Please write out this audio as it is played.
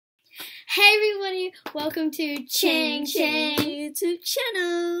Hey everybody, welcome to Chang Chang YouTube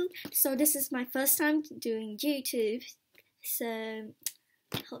channel. So this is my first time doing YouTube, so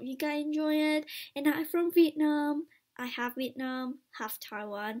hope you guys enjoy it. And I'm from Vietnam. I have Vietnam, half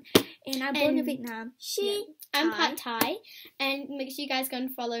Taiwan, and I'm born in Vietnam. I'm part Thai, and make sure you guys go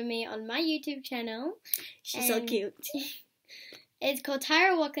and follow me on my YouTube channel. She's so cute. It's called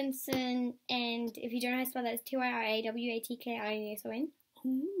Tyra Watkinson, and if you don't know how to spell that, it's TYRAWATKINSON.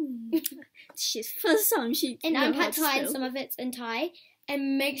 She's first time she. And I'm part Thai, and some of it's in Thai.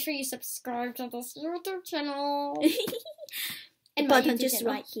 And make sure you subscribe to this YouTube channel. And button just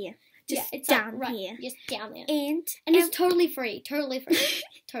channel. Right here. Just it's down like here. Just down there. And it's totally free. Totally free.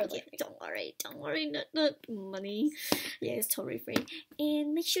 Totally free. Don't worry. Not money. Yeah, it's totally free.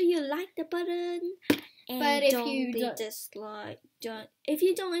 And make sure you like the button. And but if you don't dislike, if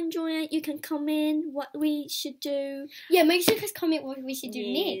you don't enjoy it, you can comment what we should do. Yeah, make sure you guys comment what we should do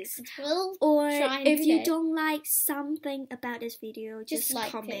next. We'll or try and if you don't like something about this video, just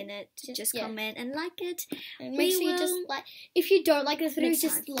like comment it. Just comment and like it. And make sure you just like. If you don't like this video,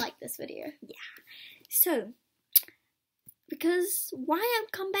 just like this video. Yeah. So, because why I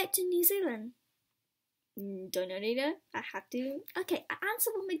come back to New Zealand? Don't know either. I have to. Okay, I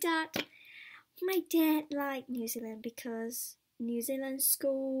answer for my dad. My dad liked New Zealand because New Zealand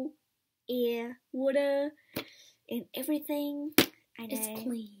school, air, water, and everything is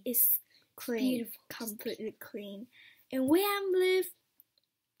clean. It's clean, beautiful, completely clean. And where I live,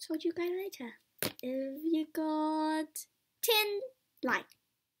 told you guys later. If you got 10 likes,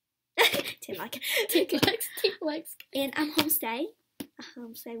 10 likes, 10 likes, and I'm homestay. I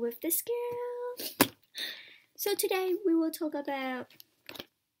homestay with this girl. So today we will talk about.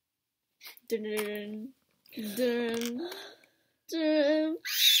 Dun, dun, dun. A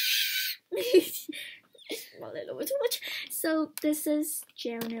little bit too much. So this is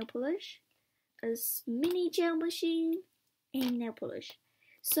gel nail polish, a mini gel machine, and nail polish.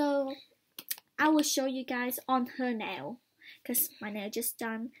 So I will show you guys on her nail, cause my nail just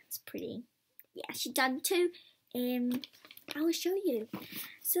done. It's pretty. Yeah, she done too, and I will show you.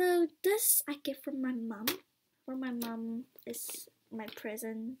 So this I get from my mom. From my mom is my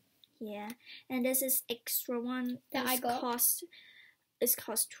present. Yeah, and this is extra one that I got. It's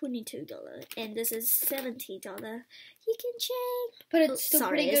cost $22, and this is $70. You can check. But it's still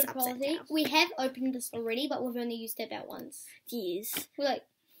pretty good quality. We have opened this already, but we've only used it about once. Yes. Like,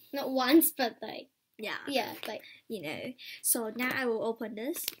 not once, but like. Yeah. Yeah, like. You know. So now I will open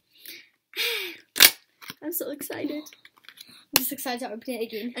this. I'm so excited. I'm just excited to open it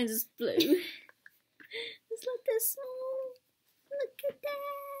again. And it's blue. It's like this small. Look at that.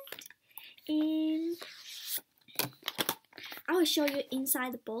 And I will show you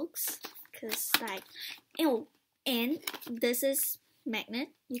inside the box, cause like, oh, and this is magnet.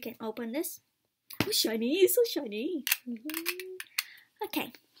 You can open this. Oh, shiny! It's so shiny.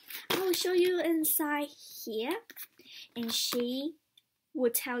 Okay, I will show you inside here, and she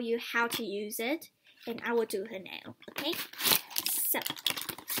will tell you how to use it, and I will do her now. Okay, so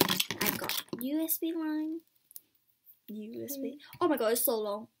I got USB line. USB. Oh my god, it's so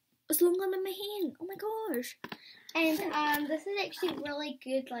long. It's longer than my hand. Oh my gosh. And this is actually really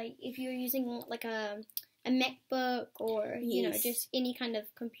good, like if you're using like a MacBook or you know just any kind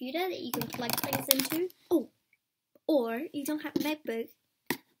of computer that you can plug things into. Oh, or you don't have MacBook,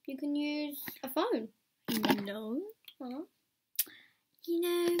 you can use a phone. No. Huh? You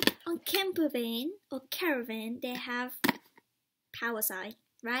know, on camper van or caravan, they have power side,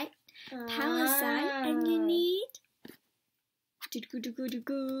 right? Power side, and you need.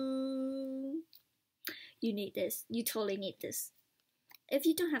 You need this. You totally need this. If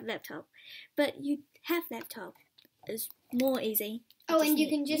you don't have laptop, but you have laptop, it's more easy. Oh, and you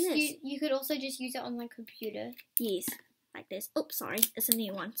can just you could also just use it on my computer. Yes, like this. Oops, sorry, it's a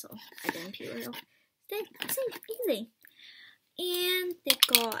new one, so I didn't peel it off. It's easy. And they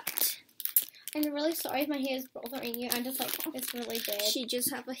got. I'm really sorry if my hair is bothering you. I'm just like, it's really bad. She just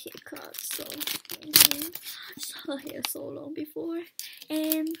have a haircut, so her hair so long before.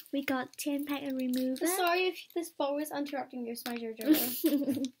 And we got 10 pack of remover. Sorry if this bowl is interrupting your smile, Jojo.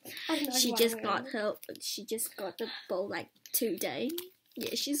 She just got the bowl like 2 days.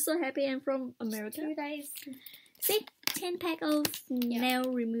 Yeah, she's so happy. I'm from America. 2 days. See, 10 pack of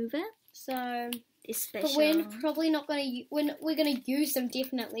nail remover. So. It's special. But we're probably not gonna. We're gonna use them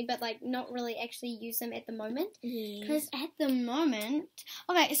definitely, but like not really actually use them at the moment. Because at the moment,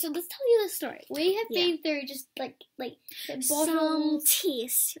 okay. So let's tell you the story. We have been through just like some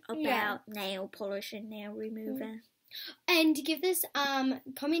tests about nail polish and nail remover. And to give this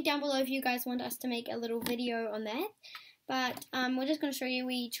comment down below if you guys want us to make a little video on that. But we're just going to show you.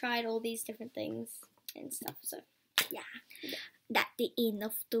 We tried all these different things and stuff. So yeah, that's the end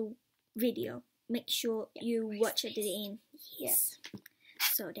of the video. Make sure you watch it to the end. Yes.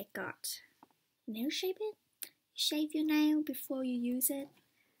 So they got nail shaping. Shave your nail before you use it.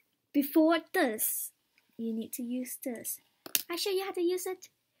 Before this, you need to use this. I show you how to use it,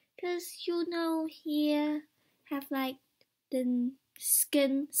 cause you know here have like the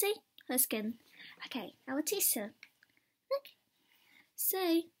skin. See her skin. Okay, I will teach her. Look.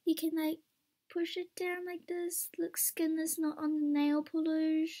 So you can like push it down like this. Look, skin is not on the nail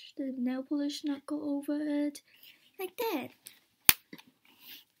polish. The nail polish not go over it. Like that.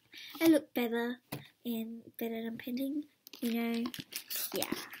 It look better and better than painting, you know.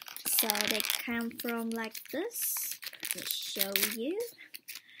 Yeah. So they come from like this. Let me show you.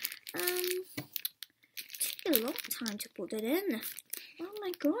 Took a long time to put it in. Oh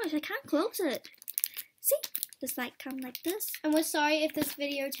my gosh, I can't close it. See? Just like come like this. And we're sorry if this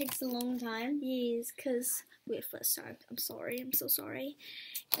video takes a long time. Yes, because we're first started. I'm sorry. I'm so sorry.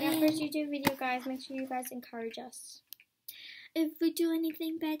 And our first YouTube video, guys, make sure you guys encourage us. If we do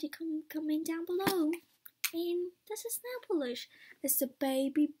anything bad, you comment down below. And this is nail polish. It's a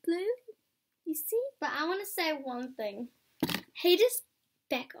baby blue. You see? But I want to say one thing. Hey, just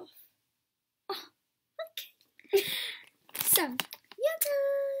back off. Oh, okay. So, you're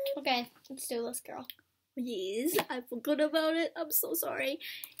done. Okay, let's do this, girl. Yes, I forgot about it. I'm so sorry.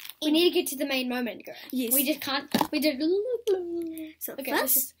 We need to get to the main moment, girl. Yes. We just can't. We did. So okay, first,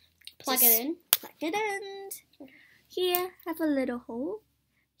 let's just plug it in. Plug it in. Here, have a little hole.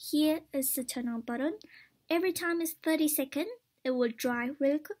 Here is the turn on button. Every time it's 30 seconds, it will dry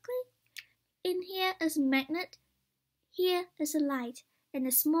really quickly. In here is a magnet. Here is a light. And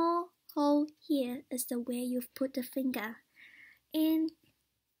the small hole here is the where you've put the finger. And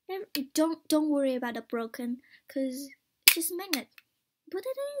don't worry about the broken, because it's just a magnet. Put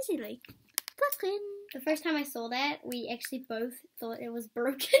it in easily. Plug in. The first time I saw that, we actually both thought it was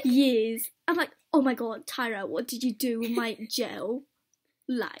broken. Yes. I'm like, oh my god, Tyra, what did you do with my gel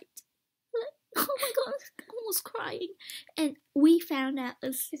light? Like, oh my god, I'm almost crying. And we found out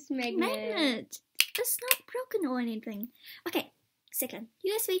it's magnet. It's not broken or anything. Okay, second,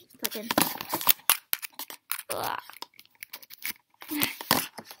 USB plug in.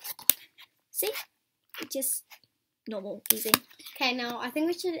 See? It's just normal, easy. Okay, now I think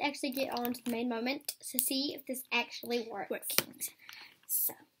we should actually get on to the main moment to see if this actually works.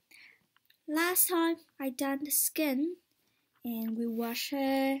 So, last time I done the skin and we wash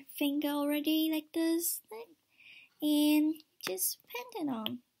her finger already like this thing and just paint it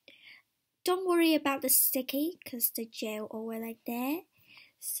on. Don't worry about the sticky because the gel over like that.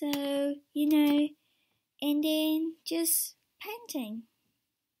 So, you know, and then just painting.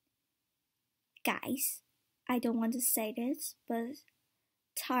 Guys, I don't want to say this, but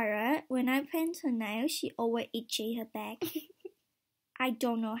Tyra, when I paint her nails, she always itchy her back. I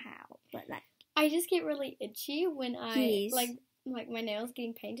don't know how, but like I just get really itchy when I like my nails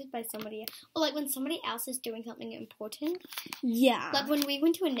getting painted by somebody else. Or like when somebody else is doing something important. Yeah. Like when we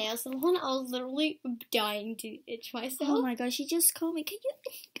went to a nail salon, I was literally dying to itch myself. Oh my gosh, she just called me. Can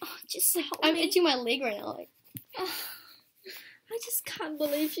you just help I'm me? itching my leg right now. Like, I just can't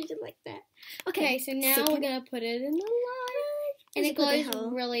believe she did like that. Okay, so now we're gonna put it in the light, and it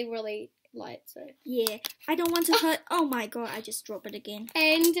glows really, really light. So yeah, I don't want to hurt. Oh my god, I just dropped it again.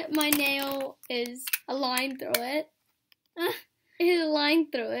 And my nail is a line through it. It is a line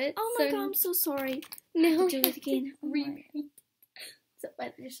through it. Oh my god, I'm so sorry. Now do it again. Repeat. So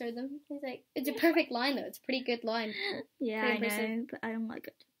let me show them. It's like it's a perfect line though. It's a pretty good line. Yeah, I know, but I don't like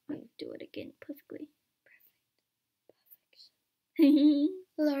it. I'll do it again perfectly.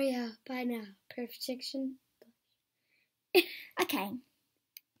 L'Oreal, by now, perfection. Okay,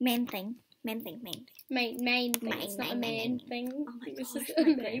 main thing. Main thing. It's not a main thing. Oh my This gosh, is a my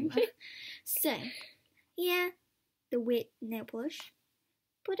main grandma. So, yeah, the wet nail polish.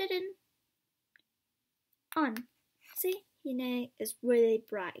 Put it in. On. See, you know, it's really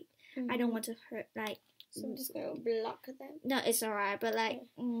bright. I don't want to hurt like. So I'm just gonna block them. No, it's alright, but like.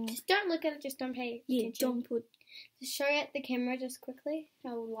 Just don't look at it. Just don't pay attention. Don't put. Just show it the camera just quickly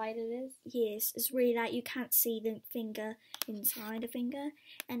how light it is. Yes, it's really light. You can't see the finger inside the finger,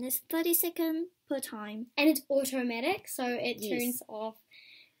 and it's 30 seconds per time. And it's automatic, so it turns off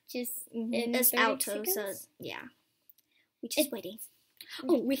just in it's 30 auto, seconds. so yeah. We're just waiting.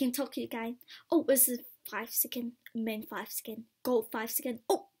 Oh, we can talk to you guys. Oh, it's a 5 second, main 5 second, go 5 second.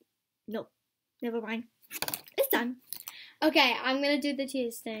 Oh, no, never mind. It's done. Okay, I'm gonna do the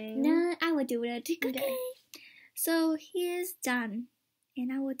testing. No, I will do it. Okay. So here's done,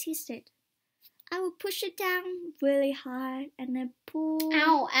 and I will test it. I will push it down really hard and then pull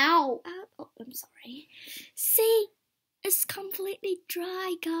Ow, ow. out. Oh, I'm sorry. See, it's completely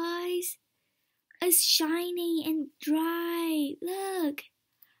dry, guys. It's shiny and dry. Look.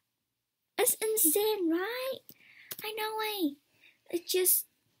 It's insane, right? I know, eh? It's just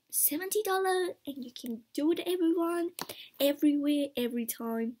 $70 and you can do it everyone, everywhere, every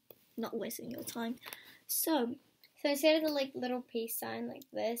time. Not wasting your time. So instead of the like little peace sign like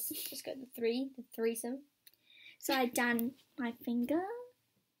this, just go the threesome. So I done my finger.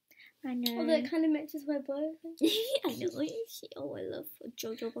 I know. Oh, that kind of matches my bow. I know. I love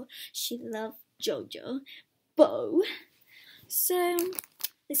JoJo bow. She loved JoJo bow. So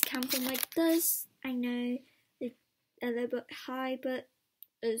it's come from like this. I know it's a little bit high, but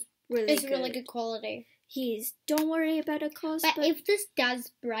it's really good quality. Don't worry about the cost. But if this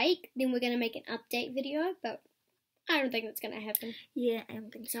does break, then we're gonna make an update video. But I don't think that's gonna happen. Yeah, I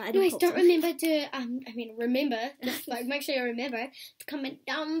don't think so. Anyways, remember to make sure you remember to comment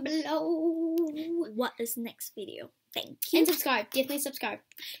down below. What is next video? Thank you. And subscribe. Definitely subscribe.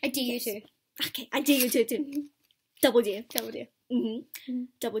 I dare you to. Okay, I dare you to. Double dare. Double dare. Mm-hmm.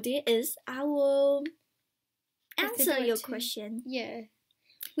 Double dare is I will answer your too. question. Yeah.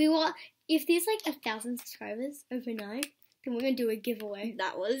 We want, if there's like 1,000 subscribers overnight, then we're gonna do a giveaway.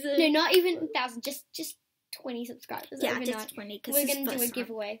 That was No, not even 1,000. Just 20 subscribers. Yeah, overnight. just 20. We're gonna do a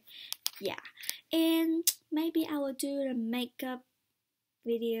giveaway. Yeah, and maybe I will do a makeup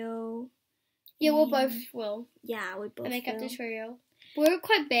video. Yeah, we'll both will. Yeah, we both. A makeup will. tutorial. We're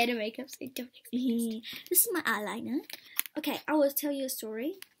quite bad at makeup, so don't expect This is my eyeliner. Okay, I will tell you a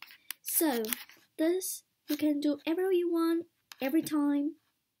story. So this you can do whatever you want every time.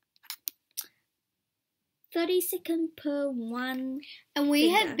 30 seconds per one. And we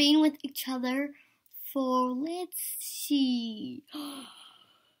finger. have been with each other for, let's see.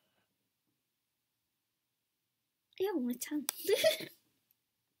 Yeah, one more time.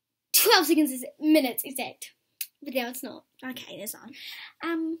 12 seconds is minutes exact. But now it's not. Okay, that's on.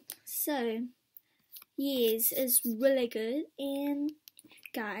 So yes, it's really good. And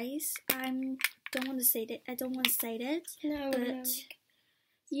guys, I don't want to say that. No, but no.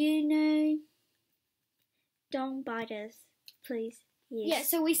 you know, don't buy this, please. Yes. Yeah,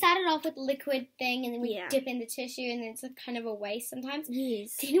 so we started off with liquid thing, and then we Yeah. dip in the tissue, and then it's a kind of a waste sometimes.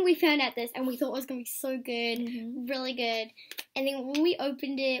 Yes. Then we found out this, and we thought it was going to be so good, Mhm. really good. And then when we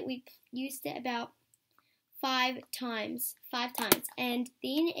opened it, we used it about 5 times. And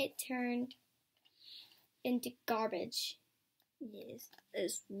then it turned into garbage. Yes,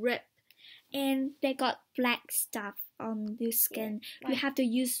 it's ripped. And they got black stuff on your skin. Yeah, You have to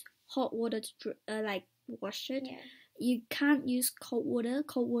use hot water to like wash it. Yeah. You can't use cold water.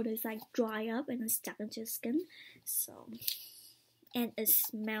 Cold water is like dry up and it's stuck into your skin. So, and it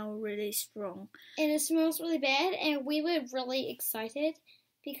smells really strong. And it smells really bad, and we were really excited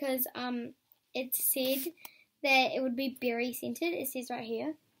because it said that it would be berry scented. It says right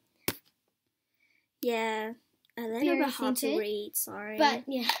here. Yeah, a little Very bit hard to scented, read, sorry. But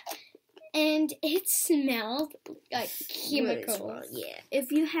yeah. And it smelled like Really chemicals. strong, yeah.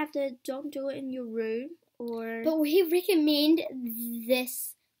 If you have the, don't do it in your room or... But we recommend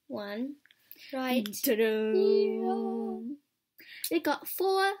this one, right? Ta-da! They got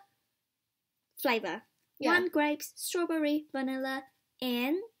 4 flavor. Yeah. 1 grapes, strawberry, vanilla,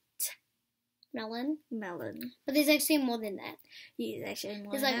 and Melon. melon. But there's actually more than that. Yeah, actually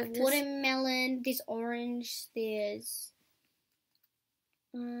more There's than like that, 'cause- watermelon, there's orange, there's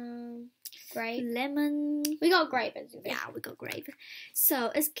grape. lemon. We got grape as well. Yeah, we got grape. So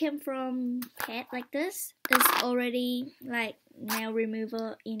it came from pet like this. It's already like nail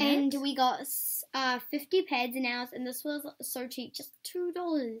removal in And it. we got 50 pads in ours, and this was so cheap, just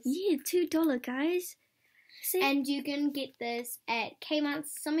 $2. Yeah, $2, guys. See? And you can get this at Kmart.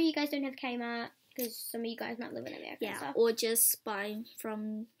 Some of you guys don't have Kmart because some of you guys might live in America. yeah, and stuff. or just buy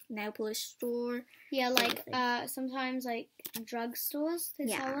from nail polish store. Yeah, like Anything. sometimes like drugstores they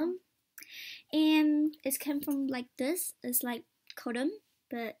Yeah. sell them. And it came from like this. It's like cotton,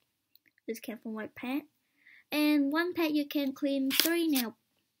 but it came from white pad. And 1 pad you can clean 3 nail.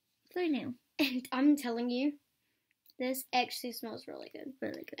 3 nail. And I'm telling you, this actually smells really good.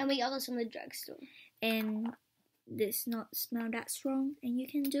 Really good. And we got this from the drugstore. And this not smell that strong. And you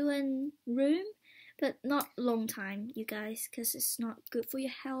can do in room, but not long time, you guys, because it's not good for your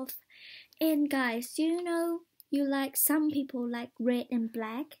health. And guys, do you know you like some people like red and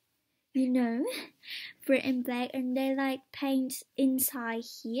black? You know, red and black, and they like paint inside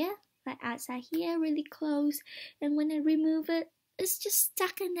here, like outside here, really close. And when they remove it, it's just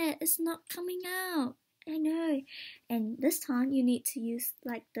stuck in it. It's not coming out. I know. And this time you need to use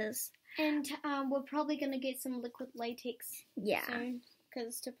like this. And we're probably going to get some liquid latex Yeah. soon,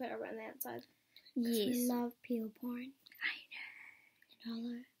 because to put around the outside. Yes. We love peel porn. I know.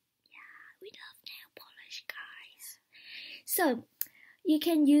 Hello. Yeah, we love nail polish, guys. So, you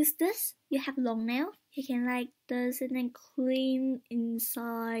can use this. You have long nail. You can like this and then clean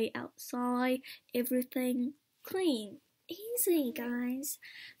inside, outside, everything clean. Easy, guys.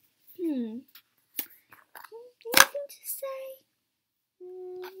 Anything to say?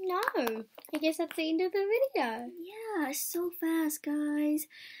 No. I guess that's the end of the video. Yeah, so fast, guys.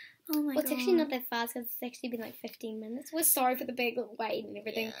 Oh my god. It's actually not that fast because it's actually been like 15 minutes. We're sorry for the big wait and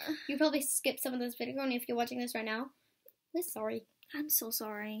everything. Yeah. You probably skipped some of this video, and if you're watching this right now, we're sorry. I'm so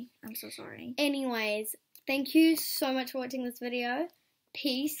sorry. I'm so sorry. Anyways, thank you so much for watching this video.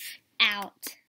 Peace out.